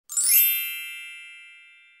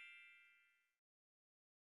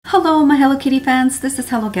Hello my Hello Kitty fans, this is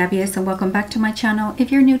Hello Gabby and welcome back to my channel.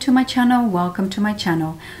 If you're new to my channel, welcome to my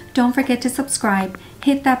channel. Don't forget to subscribe,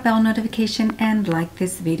 hit that bell notification and like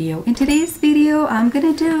this video. In today's video, I'm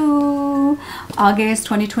gonna do August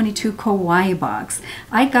 2022 Kawaii box.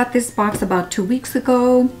 I got this box about 2 weeks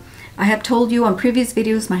ago. I have told you on previous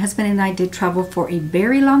videos, my husband and I did travel for a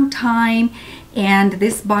very long time and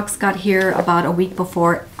this box got here about a week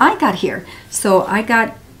before I got here. So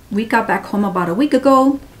we got back home about a week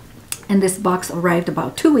ago. And this box arrived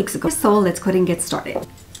about 2 weeks ago. So let's go ahead and get started.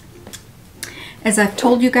 As I've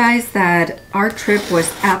told you guys that our trip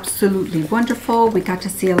was absolutely wonderful. We got to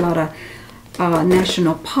see a lot of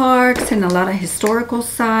national parks and a lot of historical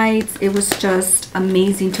sites. It was just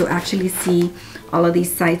amazing to actually see all of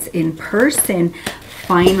these sites in person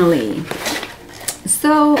finally.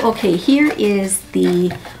 So, okay, here is the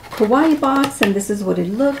Kawaii box and this is what it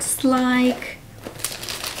looks like.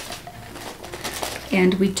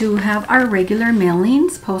 And we do have our regular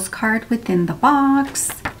mailings postcard within the box.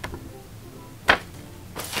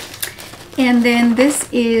 And then this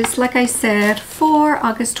is, like I said, for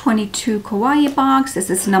August 22 Kawaii box. This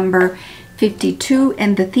is number 52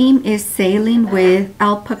 and the theme is Sailing with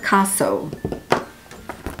El Paso.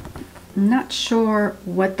 I'm not sure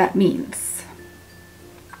what that means,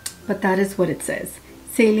 but that is what it says.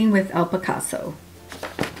 Sailing with El Paso.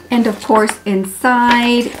 And of course,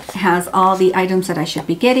 inside has all the items that I should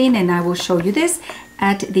be getting, and I will show you this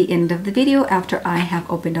at the end of the video after I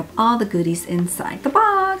have opened up all the goodies inside the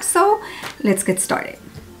box. So let's get started.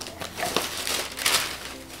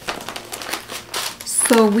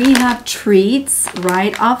 So we have treats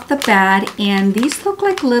right off the bat, and these look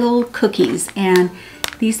like little cookies, and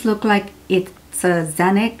these look like it's a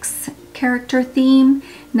Xanax character theme.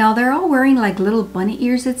 Now they're all wearing like little bunny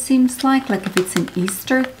ears, it seems like if it's an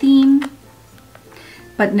Easter theme.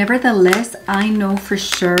 But nevertheless, I know for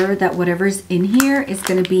sure that whatever's in here is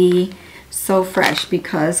going to be so fresh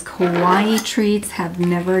because Kawaii treats have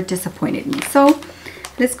never disappointed me. So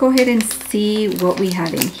let's go ahead and see what we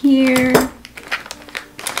have in here.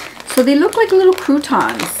 So they look like little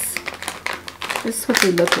croutons. This is what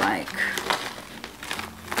they look like.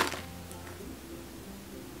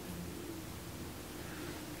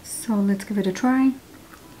 So let's give it a try.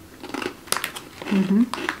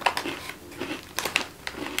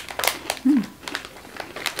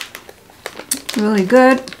 Really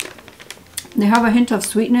good. They have a hint of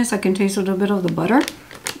sweetness. I can taste a little bit of the butter.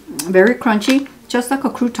 Very crunchy, just like a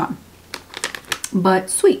crouton, but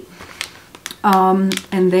sweet.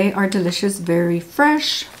 And they are delicious, very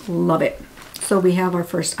fresh. Love it. So we have our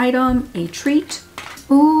first item, a treat.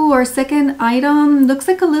 Ooh, our second item looks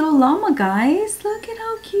like a little llama, guys. Look at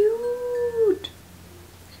how cute.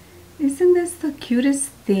 Isn't this the cutest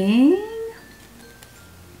thing?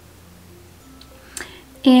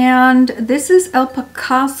 And this is El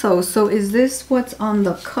Paso. So is this what's on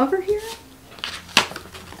the cover here?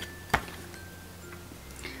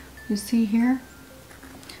 You see here?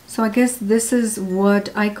 So I guess this is what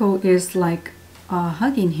Aiko is like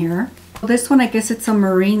hugging here. This one, I guess it's a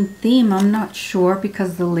marine theme. I'm not sure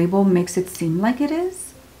because the label makes it seem like it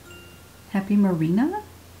is. Happy Marina.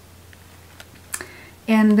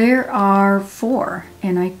 And there are 4,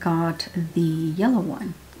 and I got the yellow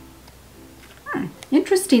one.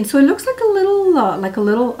 Interesting. So it looks like a little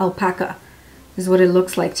alpaca is what it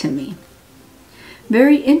looks like to me.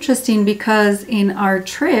 Very interesting because in our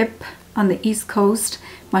trip on the East Coast,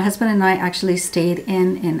 my husband and I actually stayed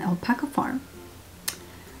in an alpaca farm.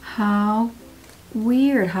 How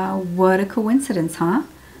weird, what a coincidence, huh?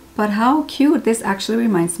 But how cute. This actually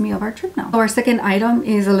reminds me of our trip now. So our second item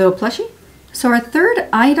is a little plushie. So our third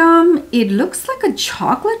item, it looks like a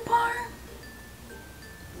chocolate bar.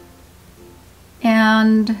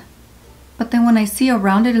 But then when I see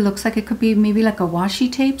around it, it looks like it could be maybe like a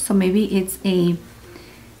washi tape. So maybe it's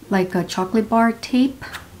like a chocolate bar tape.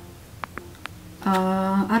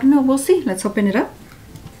 I don't know, we'll see. Let's open it up.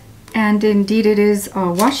 And indeed it is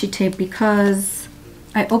a washi tape because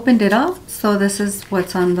I opened it up. So this is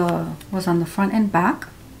what's on the front and back.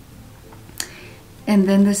 And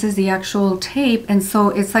then this is the actual tape. And so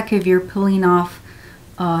it's like if you're peeling off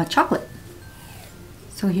chocolate.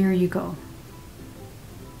 So here you go.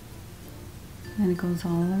 And it goes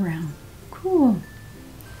all around. Cool.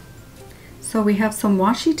 So we have some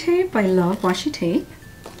washi tape. I love washi tape.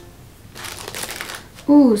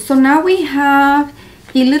 Ooh, so now we have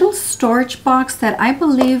a little storage box that I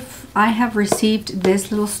believe I have received this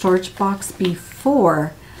little storage box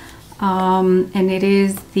before. And it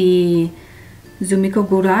is the Zumiko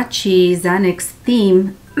Gurachi Xanax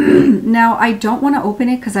theme. Now I don't want to open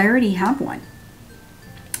it because I already have one.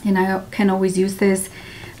 And I can always use this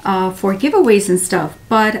for giveaways and stuff.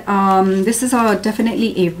 But this is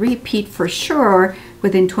definitely a repeat for sure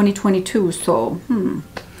within 2022. So,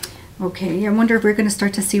 okay, I wonder if we're going to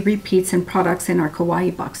start to see repeats in products in our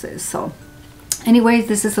Kawaii boxes. So, anyways,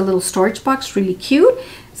 this is a little storage box, really cute.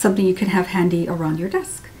 Something you can have handy around your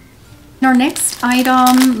desk. Our next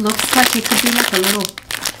item looks like it could be like a little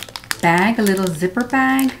bag, a little zipper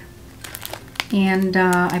bag. And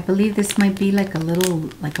I believe this might be like a little,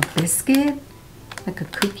 like a biscuit, like a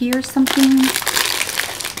cookie or something.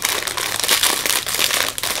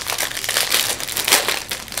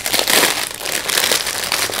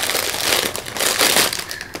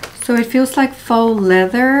 So it feels like faux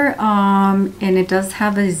leather, and it does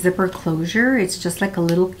have a zipper closure. It's just like a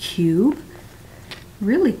little cube.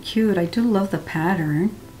 Really cute. I do love the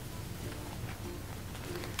pattern.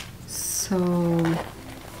 So,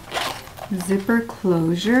 zipper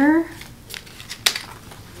closure.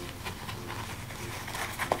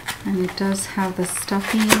 And it does have the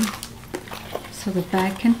stuffing so the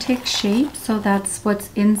bag can take shape. So that's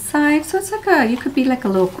what's inside. So it's like you could be like a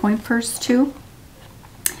little coin purse too.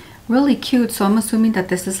 Really cute. So I'm assuming that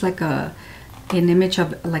this is like an image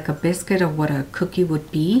of like a biscuit of what a cookie would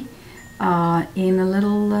be in a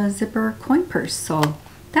little zipper coin purse. So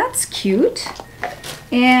that's cute.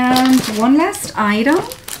 And one last item.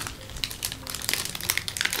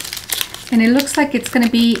 And it looks like it's going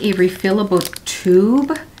to be a refillable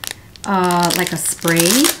tube, like a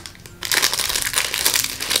spray.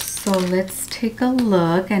 So let's take a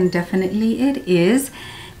look, and definitely it is.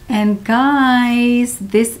 And guys,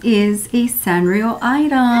 this is a Sanrio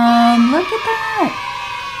item. Look at that.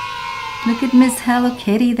 Look at Miss Hello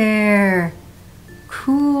Kitty there.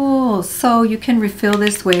 Cool. So you can refill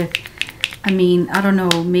this with, I mean, I don't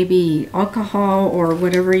know, maybe alcohol or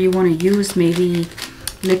whatever you want to use, maybe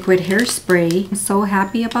liquid hairspray. I'm so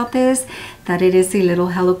happy about this, that it is a little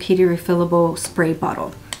Hello Kitty refillable spray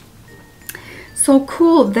bottle. So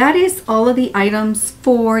cool. That is all of the items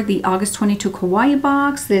for the August 22 Kawaii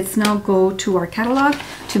box. Let's now go to our catalog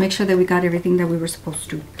to make sure that we got everything that we were supposed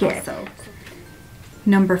to get. So,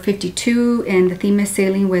 number 52, and the theme is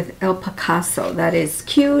sailing with El Picasso. That is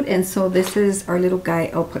cute. And so this is our little guy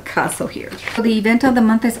El Picasso here. So the event of the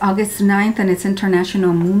month is August 9th, and it's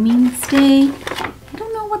International Moomins Day. I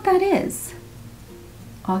don't know what that is.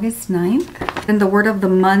 August 9th. And the word of the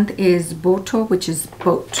month is boto, which is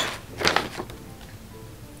boat.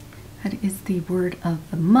 That is the word of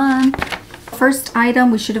the month. First item,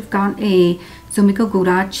 we should have gotten a Zumiko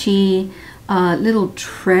Gurachi little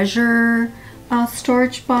treasure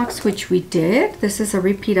storage box, which we did. This is a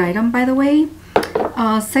repeat item, by the way.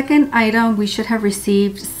 Second item, we should have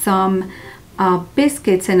received some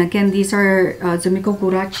biscuits, and again, these are Zumiko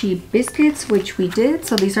Gurachi biscuits, which we did.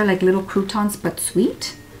 So these are like little croutons but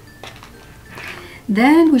sweet.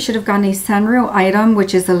 Then we should have gotten a Sanrio item,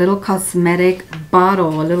 which is a little cosmetic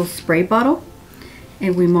bottle, a little spray bottle.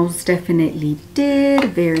 And we most definitely did.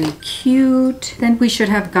 Very cute. Then we should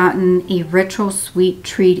have gotten a retro sweet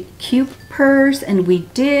treat cube purse, and we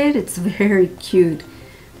did. It's very cute.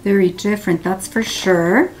 Very different, that's for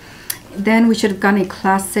sure. Then we should have gotten a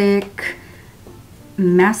classic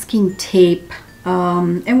masking tape.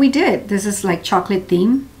 And we did. This is like chocolate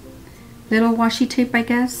theme. Little washi tape, I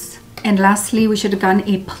guess. And lastly, we should have gotten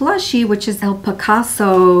a plushie, which is El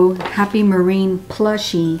Picasso Happy Marine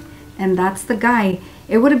plushie. And that's the guy.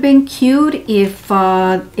 It would have been cute if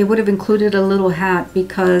it would have included a little hat,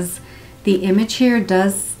 because the image here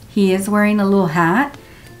he is wearing a little hat.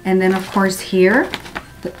 And then of course here,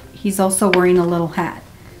 he's also wearing a little hat.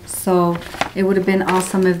 So it would have been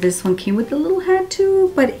awesome if this one came with a little hat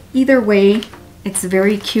too. But either way, it's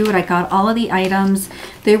very cute. I got all of the items.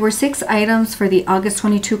 There were 6 items for the August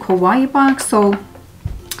 22 Kawaii box. So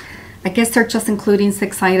I guess they're just including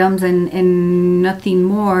 6 items and nothing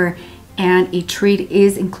more. And a treat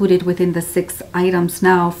is included within the 6 items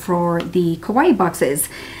now for the Kawaii boxes.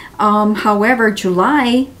 However,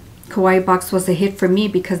 July Kawaii box was a hit for me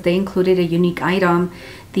because they included a unique item,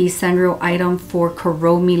 the Sanrio item for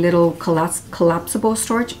Kuromi little collapsible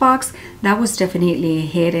storage box. That was definitely a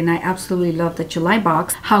hit, and I absolutely love the July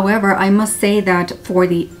box. However, I must say that for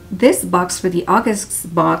this box, for the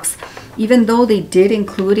August box, even though they did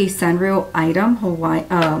include a Sanrio item,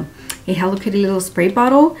 a Hello Kitty little spray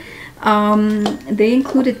bottle, they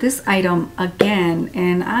included this item again,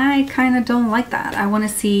 and I kind of don't like that. I want to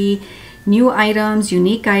see new items,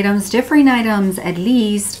 unique items, different items at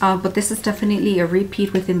least, but this is definitely a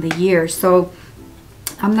repeat within the year, so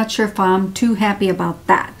I'm not sure if I'm too happy about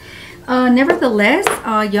that. Nevertheless,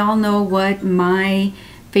 y'all know what my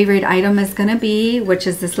favorite item is gonna be, which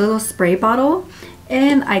is this little spray bottle.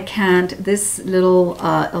 And I can't, this little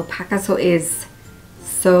alpaca is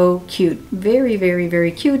so cute. Very, very,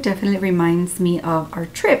 very cute. Definitely reminds me of our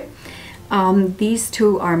trip. These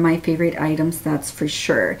two are my favorite items, that's for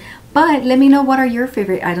sure. But let me know, what are your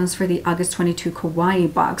favorite items for the August 22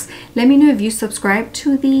 Kawaii box. Let me know if you subscribe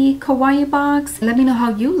to the Kawaii box. Let me know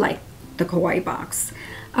how you like the Kawaii box.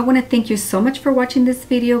 I want to thank you so much for watching this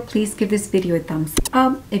video. Please give this video a thumbs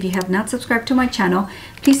up. If you have not subscribed to my channel,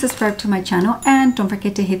 please subscribe to my channel, and don't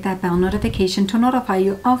forget to hit that bell notification to notify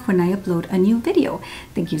you of when I upload a new video.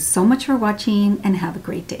 Thank you so much for watching, and have a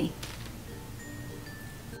great day.